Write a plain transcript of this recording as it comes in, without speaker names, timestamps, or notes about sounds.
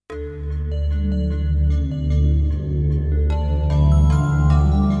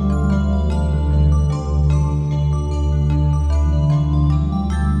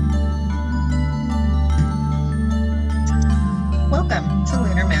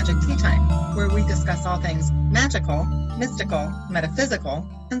Magic Tea Time, where we discuss all things magical, mystical, metaphysical,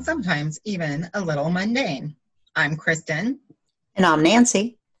 and sometimes even a little mundane. I'm Kristen. And I'm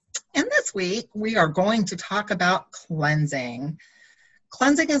Nancy. And this week, we are going to talk about cleansing.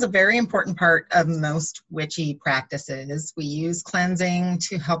 Cleansing is a very important part of most witchy practices. We use cleansing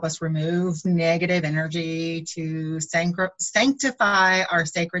to help us remove negative energy, to sanctify our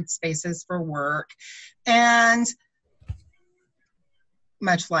sacred spaces for work, and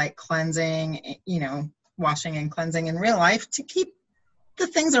much like cleansing, washing and cleansing in real life, to keep the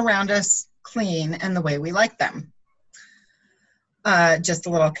things around us clean and the way we like them. Just a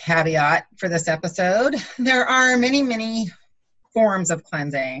little caveat for this episode. There are many, many forms of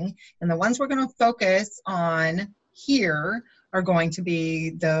cleansing, and the ones we're going to focus on here are going to be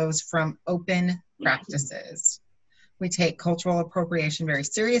those from open practices. We take cultural appropriation very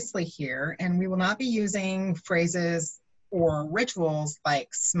seriously here, and we will not be using phrases or rituals like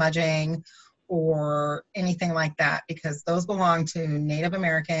smudging or anything like that, because those belong to Native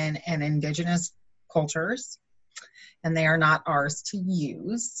American and indigenous cultures, and they are not ours to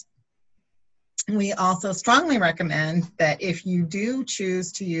use. We also strongly recommend that if you do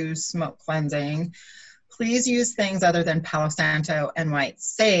choose to use smoke cleansing, please use things other than Palo Santo and white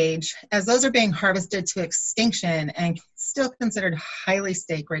sage, as those are being harvested to extinction and still considered highly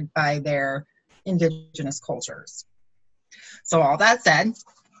sacred by their indigenous cultures. So all that said,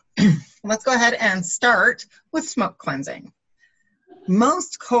 let's go ahead and start with smoke cleansing.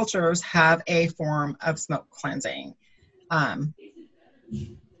 Most cultures have a form of smoke cleansing.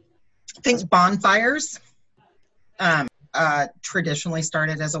 Think bonfires traditionally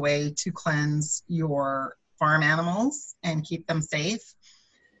started as a way to cleanse your farm animals and keep them safe.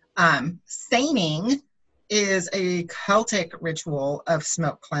 Staining is a Celtic ritual of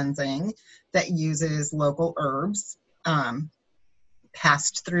smoke cleansing that uses local herbs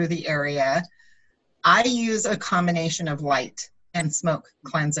passed through the area. I use a combination of light and smoke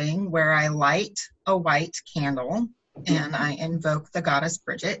cleansing, where I light a white candle and I invoke the goddess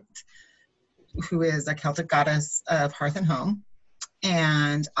Bridget, who is a Celtic goddess of hearth and home.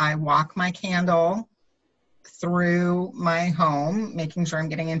 And I walk my candle through my home, making sure I'm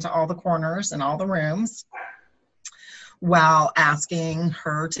getting into all the corners and all the rooms, while asking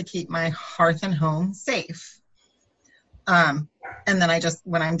her to keep my hearth and home safe. And then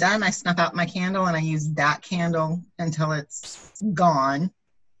when I'm done, I snuff out my candle and I use that candle until it's gone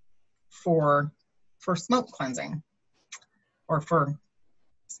for smoke cleansing, or for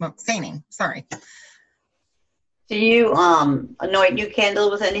smoke staining, sorry. Do you anoint your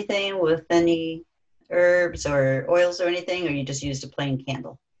candle with anything, with any herbs or oils or anything, or you just use a plain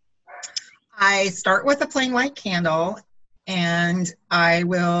candle? I start with a plain white candle, and I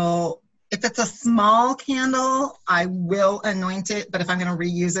will, if it's a small candle, I will anoint it, but if I'm going to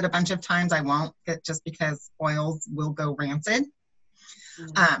reuse it a bunch of times, I won't, just because oils will go rancid.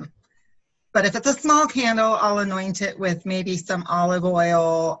 Mm-hmm. But if it's a small candle, I'll anoint it with maybe some olive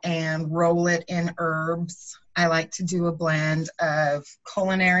oil and roll it in herbs. I like to do a blend of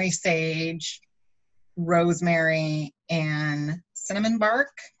culinary sage, rosemary, and cinnamon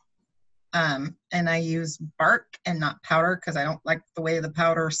bark. And I use bark and not powder, because I don't like the way the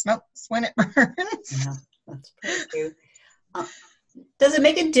powder smokes when it burns. Yeah, that's pretty cute. Does it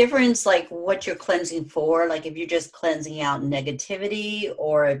make a difference, like, what you're cleansing for? Like, if you're just cleansing out negativity,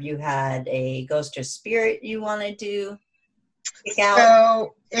 or if you had a ghost or spirit you wanted to kick out?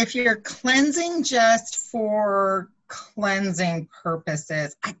 So if you're cleansing just for cleansing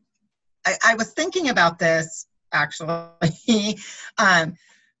purposes, I was thinking about this, actually.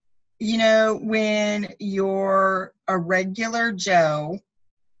 When you're a regular Joe,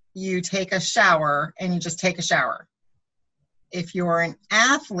 you take a shower and you just take a shower. If you're an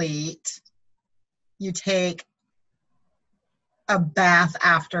athlete, you take a bath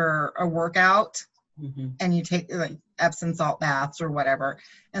after a workout, mm-hmm. and you take like Epsom salt baths or whatever.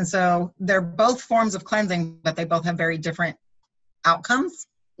 And so they're both forms of cleansing, but they both have very different outcomes.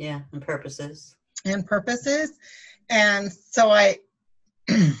 Yeah, and purposes. And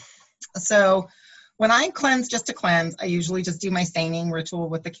so when I cleanse just to cleanse, I usually just do my staining ritual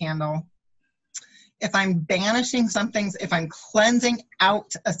with the candle. If I'm banishing something, if I'm cleansing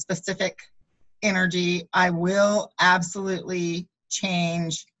out a specific energy, I will absolutely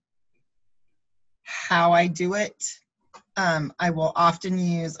change how I do it. I will often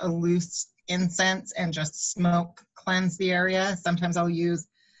use a loose incense and just smoke cleanse the area. Sometimes I'll use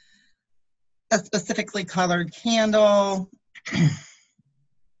a specifically colored candle.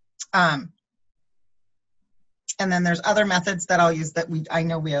 And then there's other methods that I'll use that I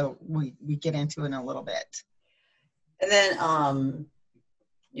know we get into in a little bit. And then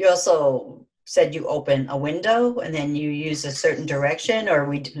You also said you open a window and then you use a certain direction,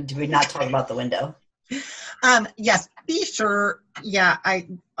 or did we not talk about the window? Yes, be sure. Yeah, I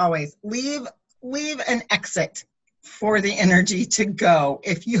always leave an exit for the energy to go.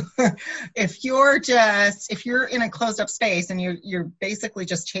 If you're in a closed up space and you're basically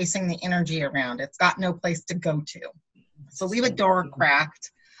just chasing the energy around, it's got no place to go to. So leave a door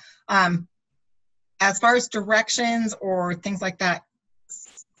cracked. As far as directions or things like that,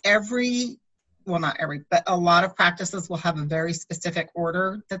 not every, but a lot of practices will have a very specific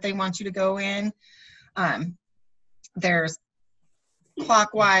order that they want you to go in. There's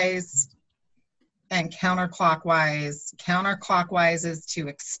clockwise and counterclockwise. Counterclockwise is to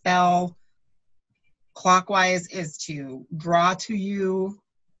expel. Clockwise is to draw to you.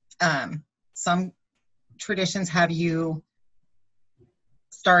 Some traditions have you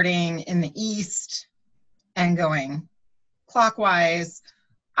starting in the east and going clockwise.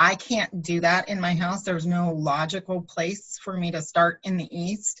 I can't do that in my house. There's no logical place for me to start in the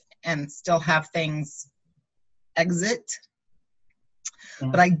east and still have things exit. Yeah.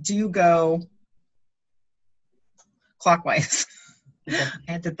 But I do go clockwise. Okay.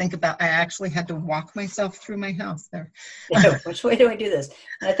 I had to think about, I actually had to walk myself through my house there. Yeah, which way do we do this?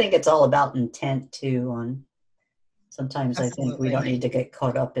 And I think it's all about intent too. Sometimes Absolutely. I think we don't need to get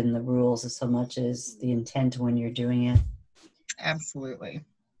caught up in the rules so much as the intent when you're doing it. Absolutely.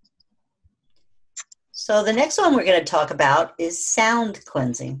 So the next one we're going to talk about is sound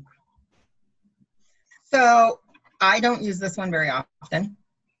cleansing. So I don't use this one very often.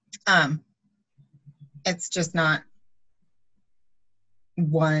 It's just not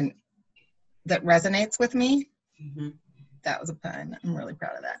one that resonates with me. Mm-hmm. That was a pun. I'm really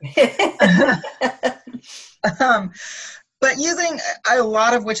proud of that. But using a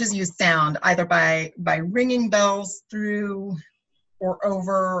lot of witches use sound either by ringing bells through or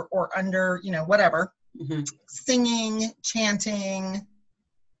over or under, whatever. Mm-hmm. Singing, chanting,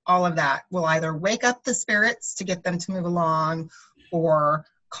 all of that will either wake up the spirits to get them to move along or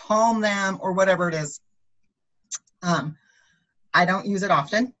calm them or whatever it is. I don't use it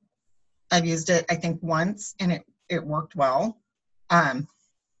often. I've used it, I think, once, and it worked well. I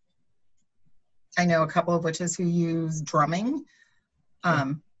know a couple of witches who use drumming,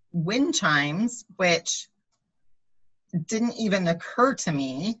 wind chimes, which didn't even occur to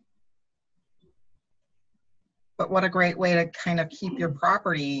me. But what a great way to kind of keep your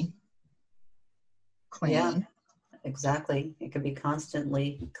property clean. Yeah, exactly. It could be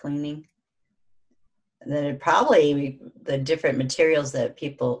constantly cleaning. And then it probably, the different materials that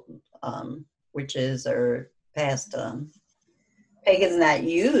people, witches or past pagans that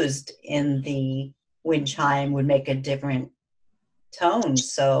used in the wind chime would make a different tone.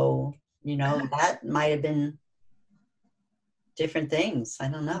 So, that might have been different things. I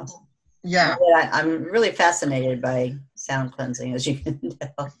don't know. Yeah. I'm really fascinated by sound cleansing, as you can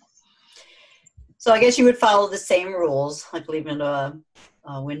tell. So I guess you would follow the same rules, like leaving a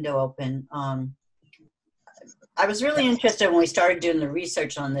window open. I was really interested when we started doing the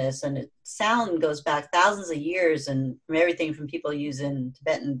research on this, and sound goes back thousands of years, and from everything from people using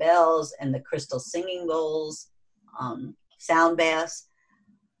Tibetan bells and the crystal singing bowls, sound baths.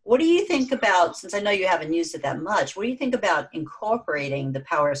 What do you think about, since I know you haven't used it that much, what do you think about incorporating the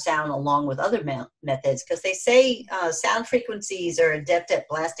power of sound along with other methods? Because they say sound frequencies are adept at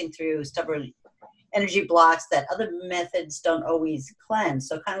blasting through stubborn energy blocks that other methods don't always cleanse.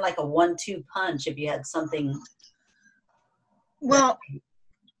 So kind of like a 1-2 punch if you had something. Well,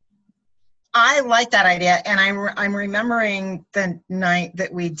 I like that idea. And I'm remembering the night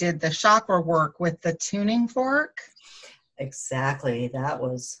that we did the chakra work with the tuning fork. Exactly. That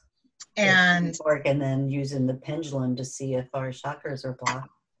was and fork, and then using the pendulum to see if our chakras are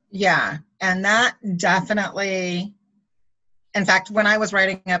blocked. Yeah. And that definitely, in fact, when I was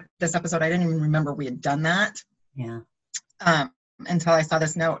writing up this episode, I didn't even remember we had done that. Yeah. Until I saw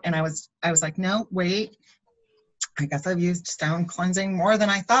this note, and I was like, no, wait, I guess I've used sound cleansing more than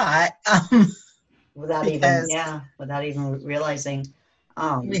I thought. Without even realizing.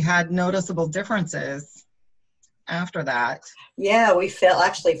 We had noticeable differences after that. Yeah, we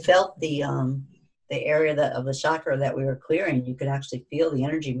actually felt the area of the chakra that we were clearing. You could actually feel the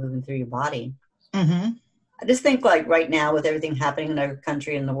energy moving through your body. Mm-hmm. I just think, like, right now with everything happening in our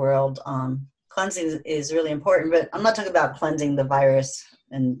country and the world, cleansing is really important. But I'm not talking about cleansing the virus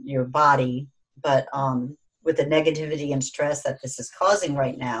in your body, but with the negativity and stress that this is causing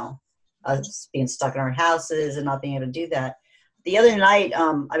right now, us being stuck in our houses and not being able to do that. The other night,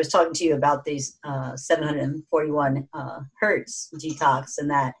 I was talking to you about these 741 hertz detox and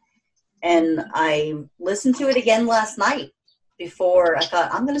that, and I listened to it again last night before I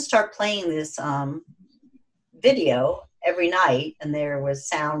thought I'm going to start playing this video every night, and there was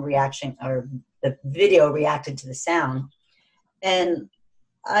sound reaction, or the video reacted to the sound. And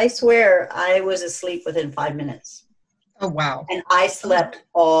I swear I was asleep within 5 minutes. Oh, wow. And I slept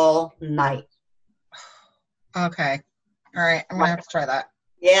all night. Okay. All right. I'm going to have to try that.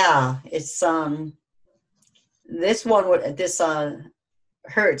 Yeah. It's, this one would, this,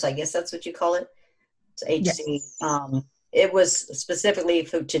 hertz, I guess that's what you call it. It's HC. Yes. It was specifically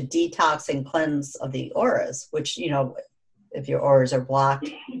to detox and cleanse of the auras, which, you know, if your auras are blocked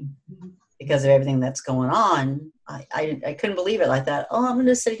because of everything that's going on, I couldn't believe it. I thought, oh, I'm going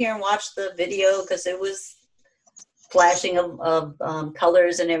to sit here and watch the video because it was flashing of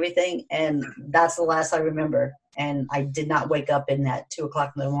colors and everything. And that's the last I remember. And I did not wake up in that 2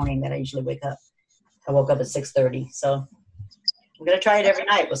 o'clock in the morning that I usually wake up. I woke up at 6:30. So I'm going to try it every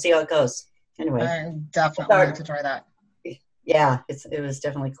night. We'll see how it goes. Anyway. I definitely have to try that. Yeah, it was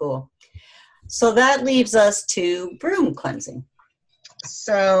definitely cool. So that leaves us to broom cleansing.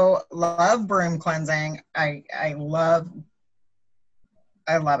 So love broom cleansing. I love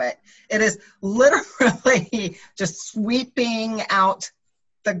it. It is literally just sweeping out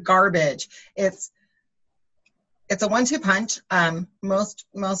the garbage. It's a 1-2 punch.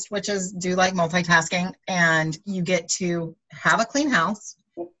 Most witches do like multitasking, and you get to have a clean house,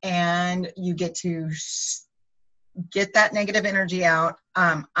 and you get to get that negative energy out.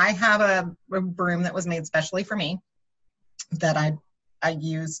 I have a broom that was made specially for me that I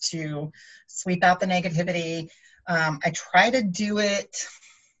use to sweep out the negativity. I try to do it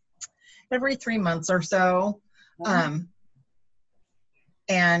every 3 months or so.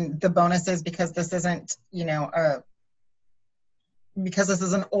 And the bonus is, because this isn't, you know, because this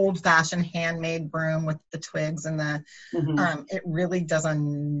is an old-fashioned handmade broom with the twigs and the, it really does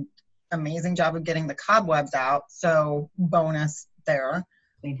an amazing job of getting the cobwebs out. So bonus there.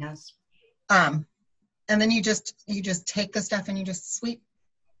 Clean house. And then you just take the stuff and you just sweep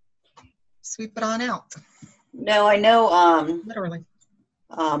it on out. No, I know. Literally.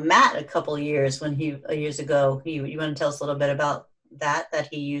 Matt, a couple of years ago, you want to tell us a little bit about that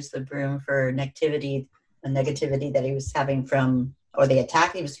he used the broom for negativity that he was having from, or the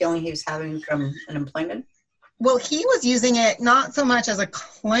attack he was feeling he was having from unemployment? Well, he was using it not so much as a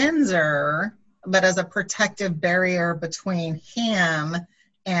cleanser, but as a protective barrier between him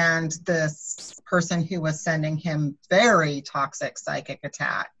and this person who was sending him very toxic psychic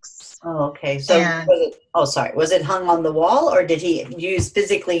attacks. Oh, okay. So, was it hung on the wall, or did he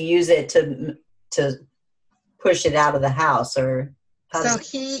physically use it to push it out of the house, or? So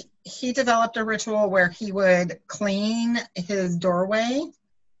he developed a ritual where he would clean his doorway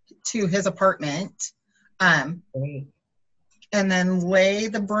to his apartment, and then lay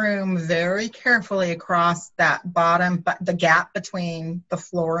the broom very carefully across that the gap between the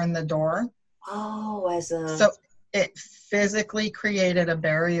floor and the door. Oh, so it physically created a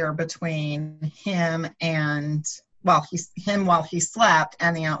barrier between him and while he slept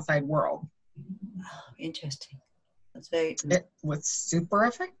and the outside world. Oh, interesting. That's very. It was super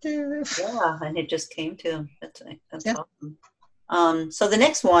effective. Yeah, and it just came to him. That's awesome. So the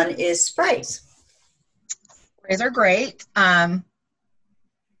next one is sprays. Sprays are great.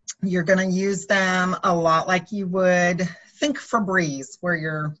 You're going to use them a lot like you would think Febreze, where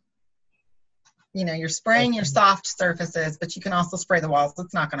you're spraying your soft surfaces, but you can also spray the walls.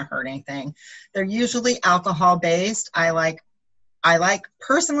 It's not going to hurt anything. They're usually alcohol based.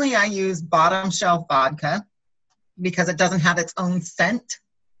 Personally, I use bottom shelf vodka because it doesn't have its own scent.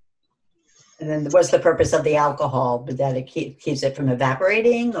 And then what's the purpose of the alcohol? That it keeps it from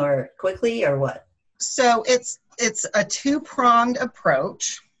evaporating or quickly, or what? So it's a two-pronged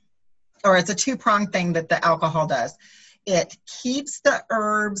approach, or it's a two-pronged thing that the alcohol does. It keeps the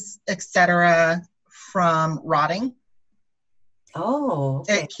herbs, etc., from rotting. Oh,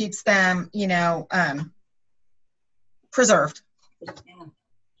 okay. It keeps them, preserved. Yeah.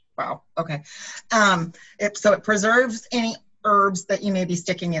 Wow. Okay. It preserves any herbs that you may be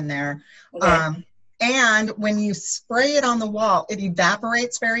sticking in there. Okay. And when you spray it on the wall, it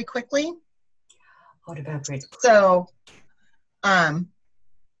evaporates very quickly. Oh, it evaporates.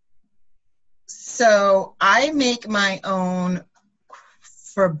 So I make my own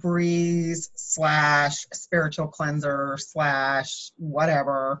Febreze / spiritual cleanser /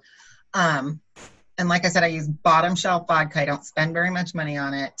 whatever. And like I said, I use bottom shelf vodka. I don't spend very much money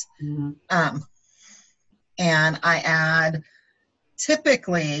on it. Mm-hmm. And I add,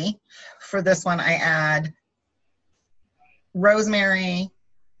 typically for this one, I add rosemary,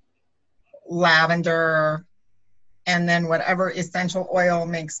 lavender, and then whatever essential oil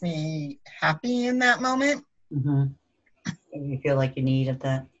makes me happy in that moment. Mm-hmm. you feel like you need at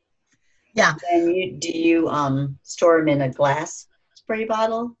that. Yeah. And do you store them in a glass spray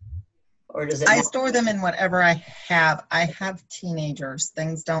bottle, or does it I not? store them in whatever I have. I have teenagers.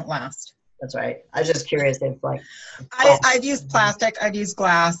 Things don't last. That's right. I was just curious if like. I've used plastic. I've used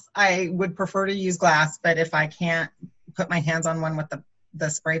glass. I would prefer to use glass, but if I can't put my hands on one with the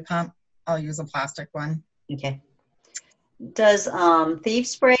spray pump, I'll use a plastic one. Okay. Does Thieves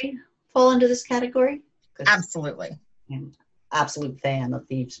Spray fall into this category? Absolutely. I'm an absolute fan of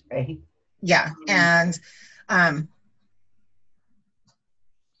Thieves Spray. Yeah. And I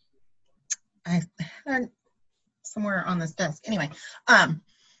had somewhere on this desk. Anyway,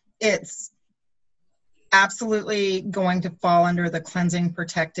 it's absolutely going to fall under the cleansing,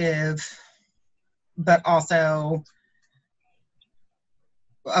 protective, but also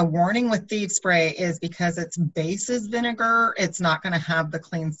a warning with Thieves Spray is because its base is vinegar, it's not going to have the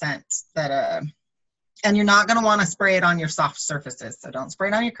clean scent that and you're not going to want to spray it on your soft surfaces. So don't spray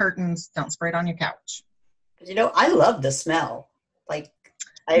it on your curtains, don't spray it on your couch. You know, I love the smell. Like,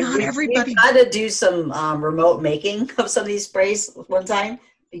 Not everybody. We got to do some remote making of some of these sprays one time,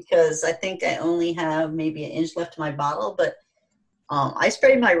 because I think I only have maybe an inch left in my bottle, but I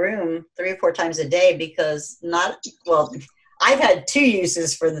spray my room 3 or 4 times a day because I've had 2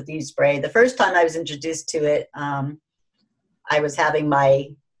 uses for the Thieves Spray. The first time I was introduced to it, I was having my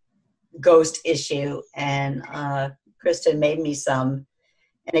ghost issue, and Kristen made me some,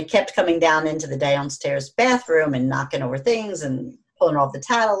 and it kept coming down into the downstairs bathroom and knocking over things and pulling off the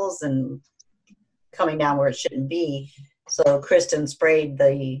towels and coming down where it shouldn't be. So Kristen sprayed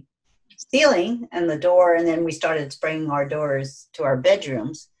the ceiling and the door, and then we started spraying our doors to our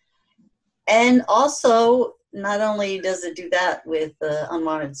bedrooms. And also, not only does it do that with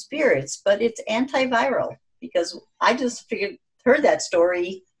unwanted spirits, but it's antiviral, because I just heard that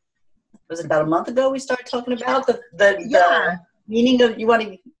story. Was it about a month ago we started talking about the meaning of, you want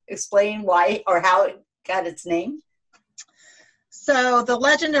to explain why or how it got its name? So the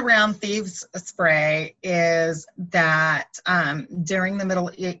legend around Thieves Spray is that during the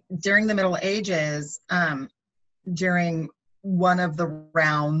Middle Ages, during one of the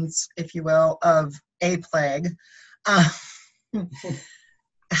rounds, if you will, of a plague,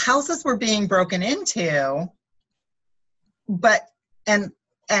 houses were being broken into,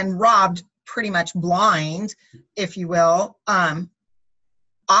 and robbed pretty much blind, if you will,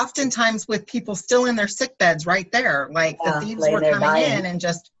 oftentimes with people still in their sick beds right there. Like the thieves were coming in and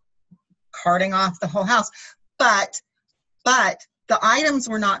just carting off the whole house. But the items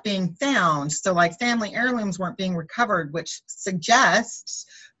were not being found. So like family heirlooms weren't being recovered, which suggests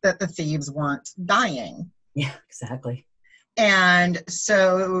that the thieves weren't dying. Yeah, exactly. And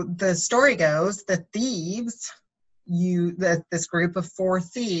so the story goes, the thieves, this group of 4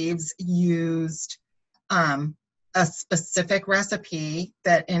 thieves used a specific recipe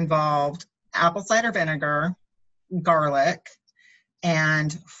that involved apple cider vinegar, garlic,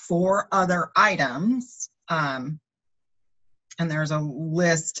 and 4 other items. And there's a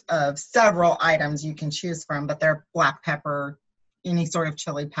list of several items you can choose from, but they're black pepper, any sort of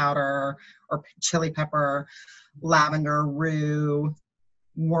chili powder or chili pepper, lavender, rue,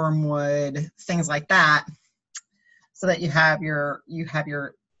 wormwood, things like that. So that you have your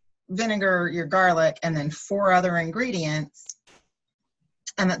vinegar, your garlic, and then 4 other ingredients,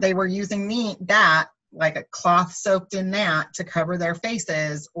 and that they were using that like a cloth soaked in that to cover their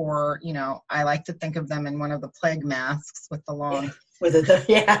faces, or I like to think of them in one of the plague masks with the long,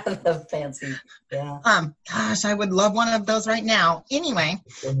 the fancy, Gosh, I would love one of those right now. Anyway,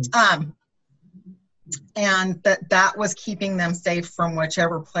 and that was keeping them safe from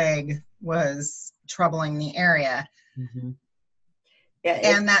whichever plague was troubling the area. Mm-hmm. Yeah,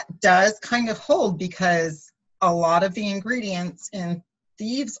 and that does kind of hold, because a lot of the ingredients in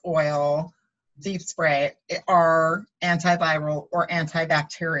Thieves Spray are antiviral or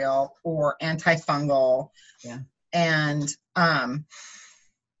antibacterial or antifungal. Yeah. And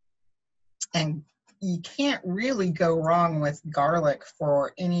you can't really go wrong with garlic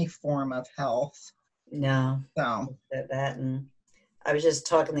for any form of health. No. So that, and I was just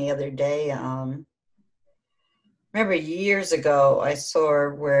talking the other day, remember years ago I saw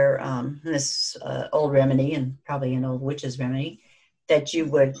where this old remedy, and probably an old witch's remedy, that you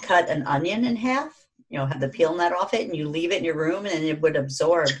would cut an onion in half, have the peel nut off it, and you leave it in your room, and it would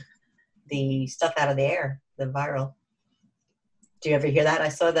absorb the stuff out of the air, the viral. Do you ever hear that? I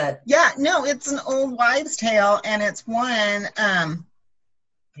saw that. Yeah, no, it's an old wives' tale, and it's one. It kind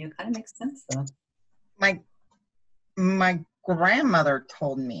of makes sense though. My grandmother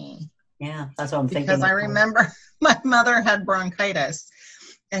told me. Yeah, that's what I'm thinking. Because I remember my mother had bronchitis,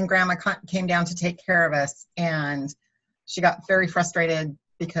 and Grandma came down to take care of us, and she got very frustrated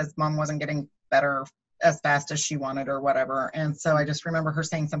because mom wasn't getting better as fast as she wanted or whatever. And so I just remember her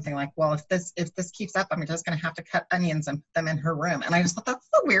saying something like, well, if this keeps up, I'm just going to have to cut onions and put them in her room. And I just thought, that's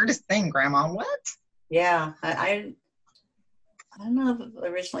the weirdest thing, Grandma. What? Yeah. I don't know if I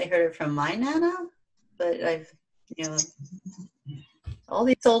originally heard it from my Nana, but I've, you know, all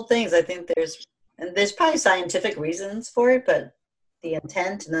these old things, I think there's probably scientific reasons for it, but the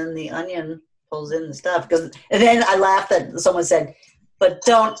intent, and then the onion pulls in the stuff. And then I laughed that someone said, but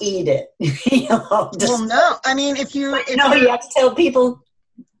don't eat it. Well, no. I mean, you have to tell people.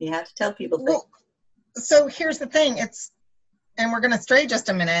 You have to tell people things. Well, so here's the thing. And we're going to stray just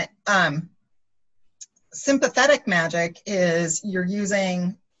a minute. Sympathetic magic is you're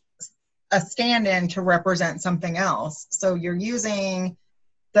using a stand-in to represent something else. So you're using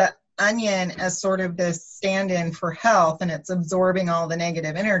the onion as sort of this stand-in for health, and it's absorbing all the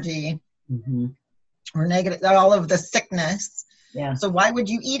negative energy or all of the sickness. Yeah. So why would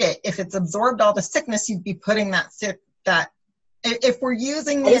you eat it? If it's absorbed all the sickness, you'd be putting if we're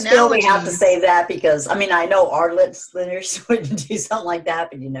using the I just feel we have to say that because, I mean, I know our listeners wouldn't do something like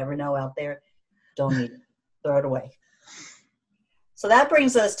that, but you never know out there. Don't eat it. Throw it away. So that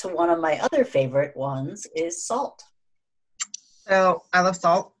brings us to one of my other favorite ones is salt. So I love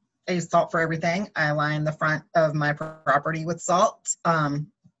salt. I use salt for everything. I line the front of my property with salt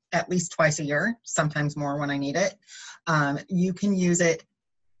at least twice a year, sometimes more when I need it. You can use it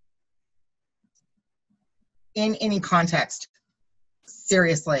in any context.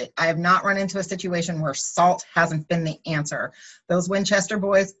 Seriously, I have not run into a situation where salt hasn't been the answer. Those Winchester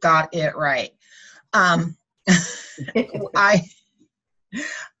boys got it right. Like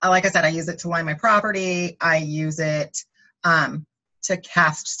I said, I use it to line my property. I use it to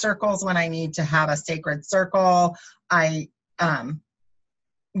cast circles when I need to have a sacred circle.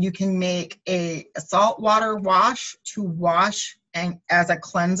 You can make a salt water wash to wash and as a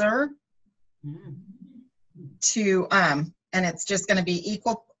cleanser and it's just going to be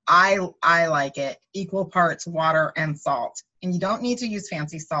equal. I like it equal parts water and salt, and you don't need to use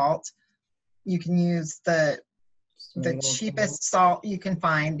fancy salt. You can use the cheapest salt you can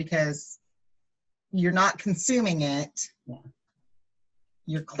find because you're not consuming it. Yeah.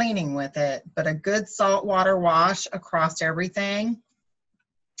 You're cleaning with it, but a good salt water wash across everything,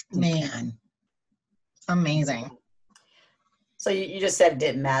 man, amazing. So you just said it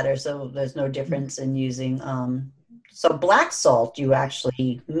didn't matter, so there's no difference in using so black salt you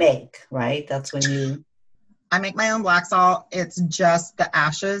actually make, right? That's when I make my own black salt. It's just the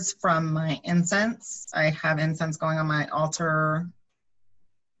ashes from my incense. I have incense going on my altar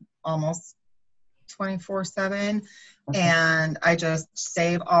almost 24/7. And I just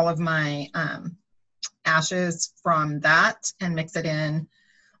save all of my ashes from that and mix it in.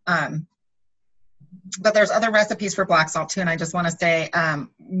 But there's other recipes for black salt too. And I just want to say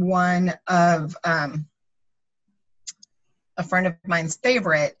one of a friend of mine's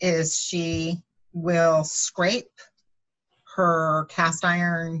favorite is she will scrape her cast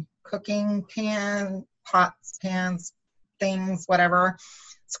iron cooking pan, pots, pans, things, whatever,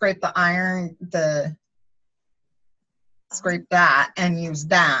 scrape the iron, scrape that and use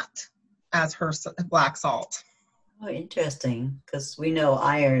that as her black salt. Oh, interesting, because we know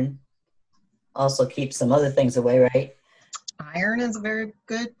iron also keeps some other things away, right? Iron is a very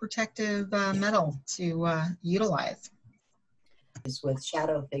good protective metal to utilize. With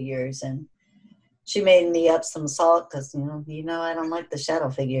shadow figures, and she made me up some salt because you know I don't like the shadow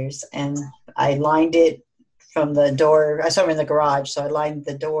figures, and I lined it from the door. I saw them in the garage, so I lined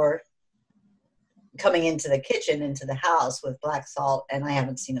the door coming into the kitchen into the house with black salt, and I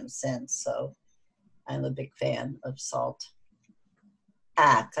haven't seen them since. So I'm a big fan of salt.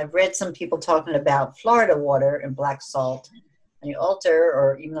 I've read some people talking about Florida water and black salt on your altar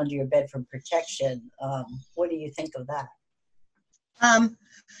or even under your bed for protection. What do you think of that?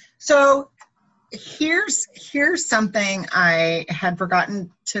 So here's something I had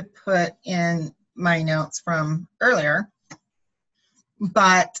forgotten to put in my notes from earlier.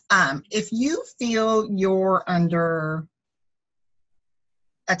 But if you feel you're under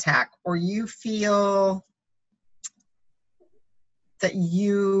attack or you feel that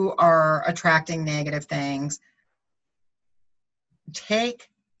you are attracting negative things, take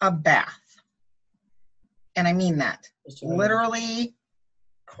a bath. And I mean that. Literally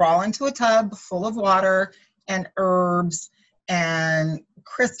crawl into a tub full of water and herbs and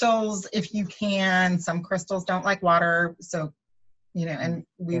crystals if you can. Some crystals don't like water, so and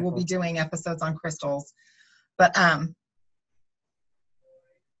we will be doing episodes on crystals. But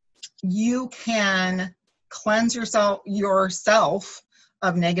you can cleanse yourself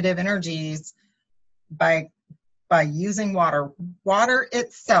of negative energies by by using water. Water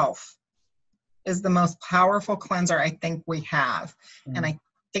itself is the most powerful cleanser I think we have. And I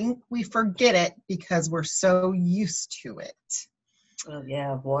think we forget it because we're so used to it. Well,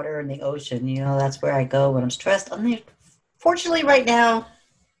 yeah, water in the ocean, you know, that's where I go when I'm stressed. Fortunately, right now,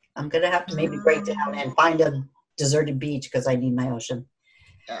 I'm going to have to maybe break down and find a deserted beach because I need my ocean.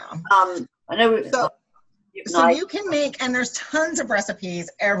 Yeah. I know. So you can make, and there's tons of recipes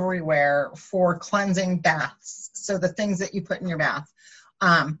everywhere for cleansing baths. So the things that you put in your bath.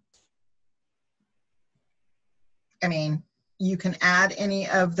 I mean, you can add any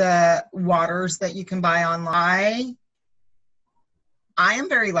of the waters that you can buy online. I am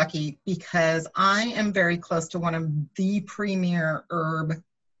very lucky because I am very close to one of the premier herb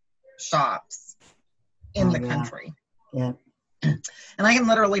shops in the country. Yeah. And I can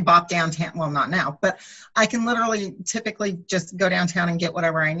literally bop downtown. Well, not now, but I can literally typically just go downtown and get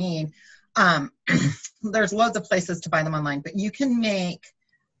whatever I need. There's loads of places to buy them online, but you can make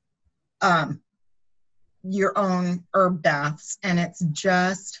your own herb baths, and it's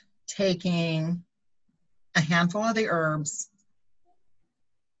just taking a handful of the herbs,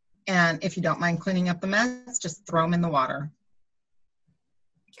 and if you don't mind cleaning up the mess, just throw them in the water.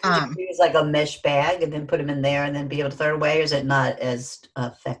 Could you use like a mesh bag and then put them in there and then be able to throw it away, or is it not as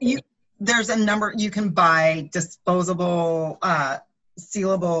effective? There's a number. You can buy disposable,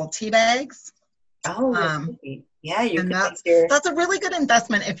 sealable tea bags. Oh, yeah, you and can. That's a really good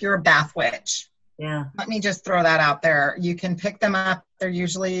investment if you're a bath witch. Yeah. Let me just throw that out there. You can pick them up. They're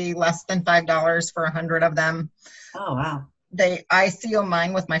usually less than $5 for 100 of them. Oh, wow. I seal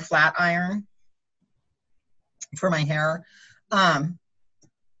mine with my flat iron for my hair.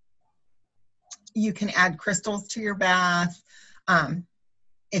 You can add crystals to your bath.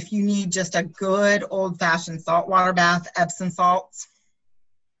 If you need just a good old-fashioned saltwater bath, Epsom salts.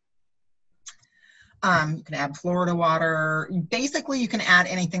 You can add Florida water. Basically, you can add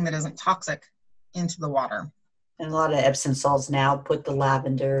anything that isn't toxic into the water. And a lot of Epsom salts now put the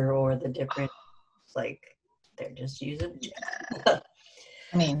lavender or the different, like, they're just using. I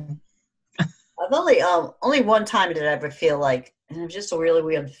mean, I've only one time did I ever feel like, and it was just a really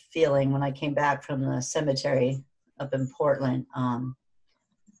weird feeling when I came back from the cemetery up in Portland.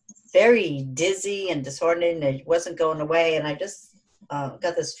 Very dizzy and disoriented, and it wasn't going away. And I just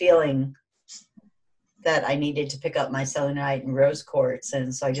got this feeling that I needed to pick up my selenite and rose quartz.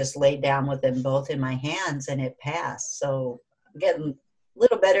 And so I just laid down with them both in my hands and it passed. So I'm getting a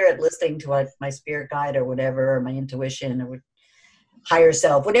little better at listening to what my spirit guide or whatever, or my intuition or higher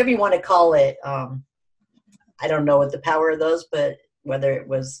self, whatever you want to call it. I don't know what the power of those, but whether it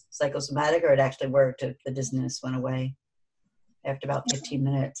was psychosomatic or it actually worked, the dizziness went away after about 15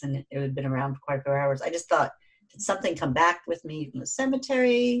 minutes, and it had been around for quite a few hours. I just thought, did something come back with me from the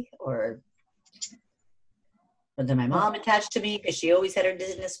cemetery, or was my mom attached to me because she always had her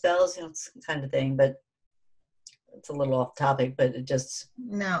dizziness spells, you know, it's kind of thing. But it's a little off topic, but it just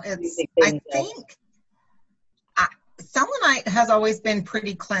I think selenite has always been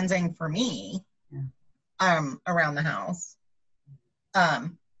pretty cleansing for me. Yeah. Around the house.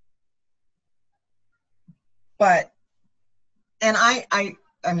 But and I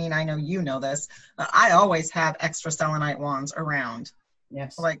mean, I know you know this. I always have extra selenite wands around.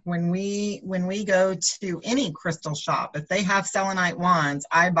 Yes. Like when we go to any crystal shop, if they have selenite wands,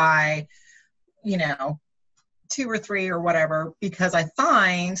 I buy, 2 or 3 or whatever, because I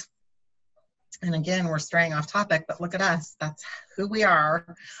find, and again, we're straying off topic, but look at us. That's who we are.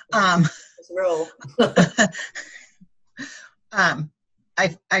 Roll.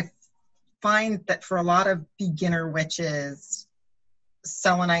 I find that for a lot of beginner witches,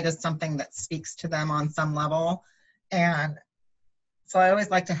 selenite is something that speaks to them on some level. And so I always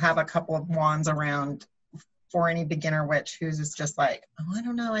like to have a couple of wands around for any beginner witch who's just like, oh, I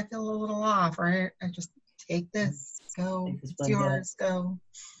don't know, I feel a little off, or I just take this, go, it's yours, go.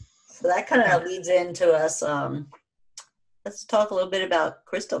 So that kind of leads into us. Let's talk a little bit about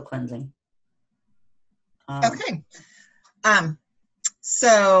crystal cleansing. Okay.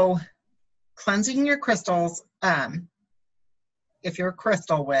 So cleansing your crystals, if you're a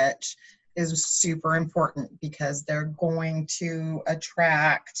crystal witch, is super important because they're going to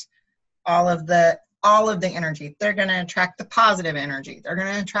attract all of the energy. They're going to attract the positive energy. They're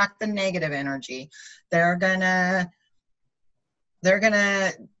going to attract the negative energy. They're going to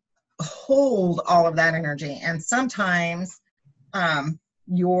hold all of that energy. And sometimes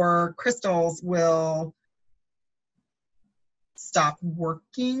your crystals will stop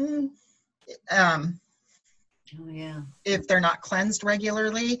working if they're not cleansed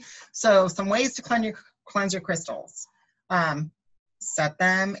regularly. So some ways to cleanse your crystals. Set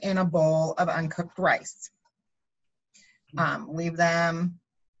them in a bowl of uncooked rice. Leave them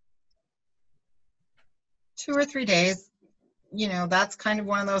 2 or 3 days. That's kind of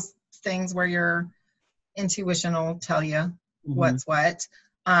one of those things where your intuition will tell you what's what.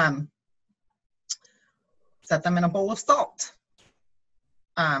 Set them in a bowl of salt.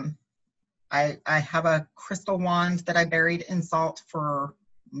 I have a crystal wand that I buried in salt for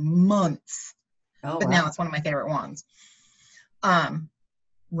months, but now it's one of my favorite wands. Run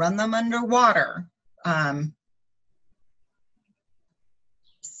them underwater.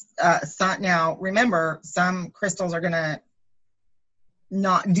 Now, remember, some crystals are going to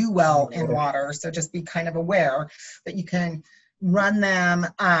not do well in water, so just be kind of aware that you can run them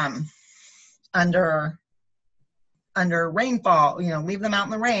under rainfall, leave them out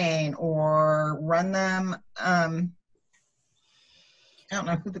in the rain, or run them, I don't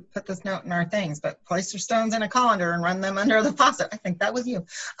know who put this note in our things, but place your stones in a colander and run them under the faucet. I think that was you.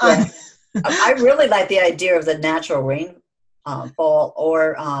 Yeah. I really like the idea of the natural rain fall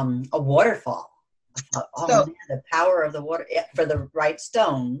or a waterfall. I thought, man, the power of the water for the right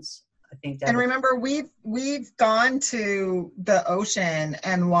stones. I think that. And remember, we've gone to the ocean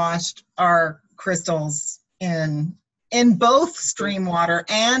and washed our crystals in both stream water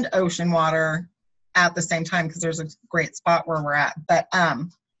and ocean water at the same time, because there's a great spot where we're at. But I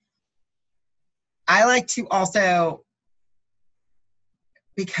like to also,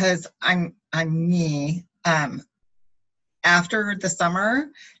 because I'm me, after the summer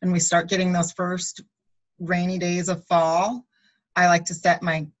and we start getting those first rainy days of fall, I like to set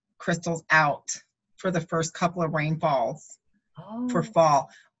my crystals out for the first couple of rainfalls for fall.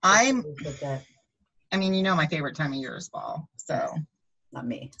 My favorite time of year is fall. So not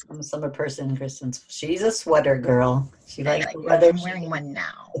me. I'm a summer person. Kristen's, she's a sweater girl. She likes the weather. I'm wearing one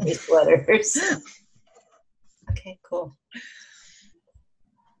now. Sweaters. Okay, cool.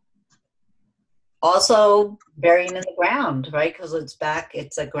 Also burying in the ground, right? Because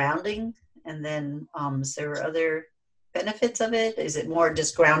it's a grounding. And then is there other benefits of it? Is it more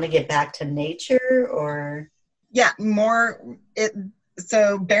just grounding it back to nature, or? Yeah,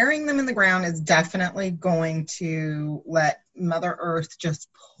 so burying them in the ground is definitely going to let Mother Earth just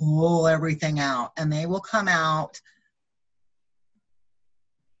pull everything out, and they will come out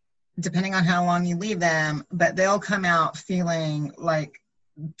depending on how long you leave them, but they'll come out feeling like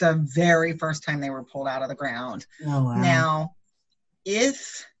the very first time they were pulled out of the ground. Oh, wow. Now,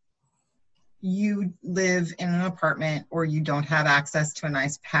 if you live in an apartment or you don't have access to a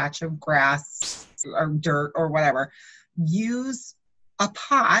nice patch of grass or dirt or whatever, use a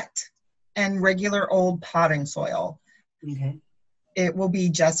pot and regular old potting soil. Okay. It will be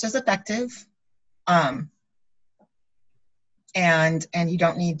just as effective. And you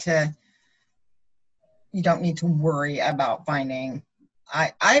don't need to worry about finding.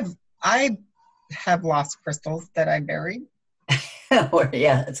 I have lost crystals that I buried.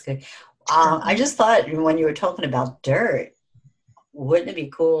 Yeah, that's good. I just thought when you were talking about dirt, wouldn't it be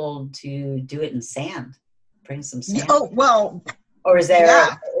cool to do it in sand? Bring some sand. Oh, well. Or is there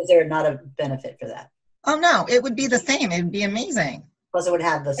not a benefit for that? Oh, no, it would be the same. It would be amazing. Plus it would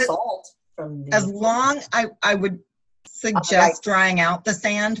have the salt from the... As long, I would suggest drying out the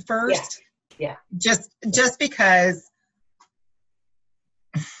sand first. Yeah. Just because,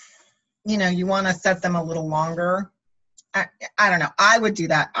 you want to set them a little longer. I don't know. I would do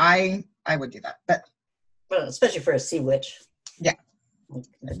that. I would do that. But especially for a sea witch. Yeah.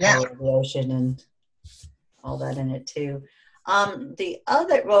 The ocean and all that in it too.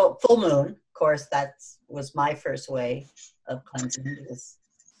 Full moon, of course, was my first way of cleansing, because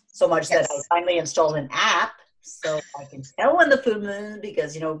so much that I finally installed an app so I can tell when the full moon,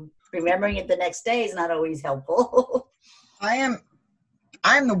 because remembering it the next day is not always helpful.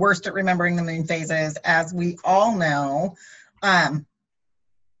 I'm the worst at remembering the moon phases, as we all know. And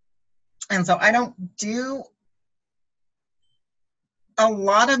so I don't do a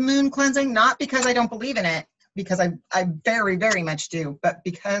lot of moon cleansing, not because I don't believe in it, because I very, very much do, but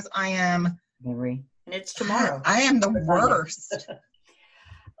because I am... Memory. And it's tomorrow. I am the worst.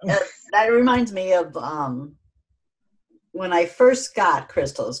 That reminds me of when I first got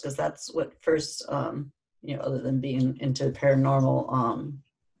crystals, because that's what first, other than being into paranormal,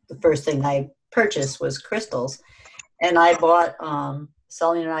 the first thing I purchased was crystals. And I bought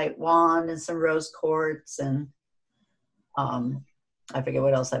selenite wand and some rose quartz, and I forget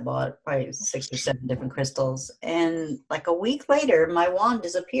what else I bought, probably 6 or 7 different crystals. And like a week later, my wand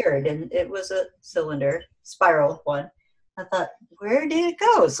disappeared, and it was a cylinder, spiral one. I thought, where did it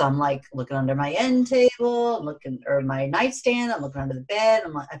go? So I'm like looking under my end table, or my nightstand, I'm looking under the bed.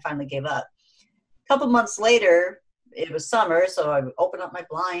 I finally gave up. A couple months later, it was summer, so I would open up my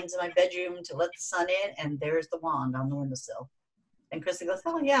blinds in my bedroom to let the sun in, and there's the wand on the windowsill. And Kristen goes,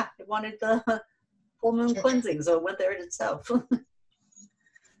 "Oh yeah, it wanted the full moon cleansing, so it went there itself."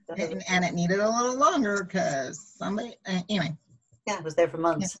 And it needed a little longer because somebody, anyway. Yeah, it was there for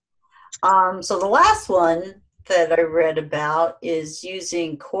months. Yeah. So the last one that I read about is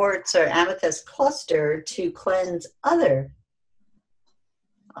using quartz or amethyst cluster to cleanse other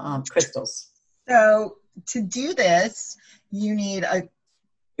crystals. So to do this, you need a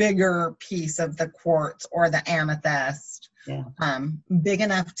bigger piece of the quartz or the amethyst, big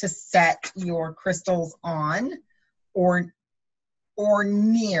enough to set your crystals on or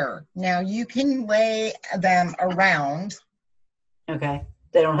near. Now you can lay them around. Okay.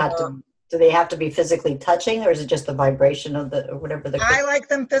 They don't have to, do they have to be physically touching, or is it just the vibration of the, or whatever the crystal? I like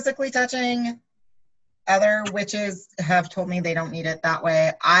them physically touching. Other witches have told me they don't need it that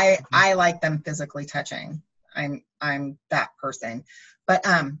way. I like them physically touching. I'm that person. But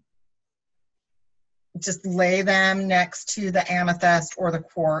just lay them next to the amethyst or the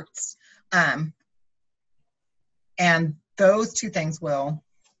quartz. And those two things will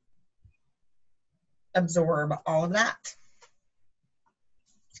absorb all of that.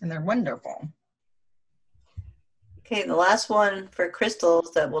 And they're wonderful. Okay, the last one for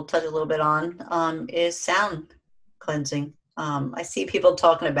crystals that we'll touch a little bit on is sound cleansing. I see people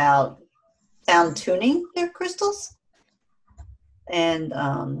talking about sound tuning their crystals and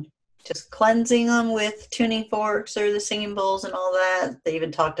just cleansing them with tuning forks or the singing bowls and all that. They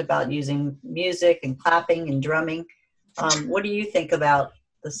even talked about using music and clapping and drumming. What do you think about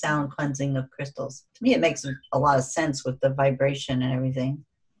the sound cleansing of crystals? To me, it makes a lot of sense with the vibration and everything.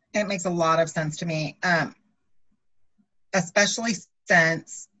 It makes a lot of sense to me, especially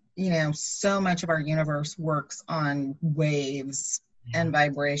since, so much of our universe works on waves and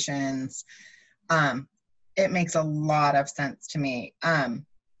vibrations. It makes a lot of sense to me.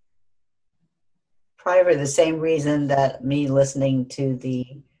 Probably for the same reason that me listening to the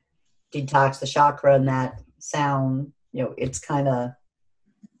detox the chakra and that sound, it's kind of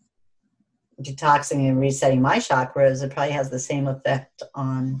detoxing and resetting my chakras. It probably has the same effect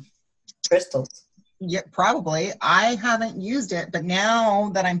on crystals. Yeah, probably. I haven't used it, but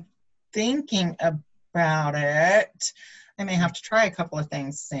now that I'm thinking about it, I may have to try a couple of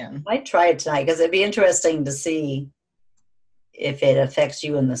things soon. I might try it tonight because it'd be interesting to see if it affects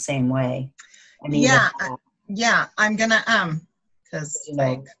you in the same way. I mean, I'm gonna because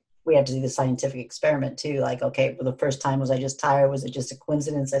we have to do the scientific experiment too. Like, okay, well, the first time was I just tired? Was it just a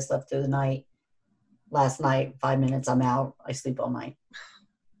coincidence I slept through the night? Last night, 5 minutes, I'm out. I sleep all night.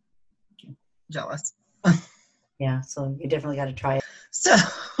 Jealous. Yeah, so you definitely got to try it.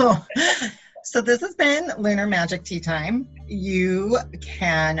 So this has been Lunar Magic Tea Time. You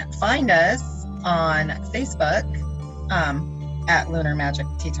can find us on Facebook at Lunar Magic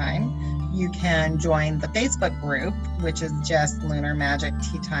Tea Time. You can join the Facebook group, which is just Lunar Magic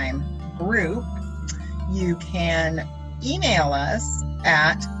Tea Time group. You can email us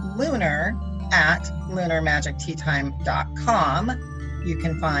at lunar@lunarmagicteatime.com. You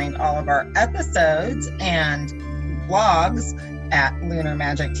can find all of our episodes and blogs at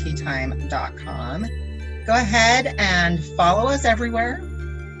lunarmagicteatime.com. Go ahead and follow us everywhere.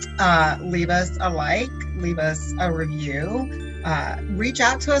 Leave us a like, leave us a review. Reach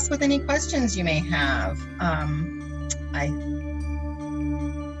out to us with any questions you may have.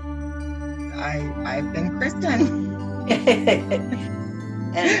 I've been Kristen.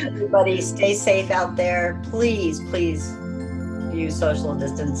 And everybody stay safe out there. Please use social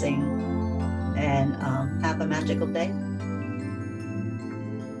distancing and have a magical day.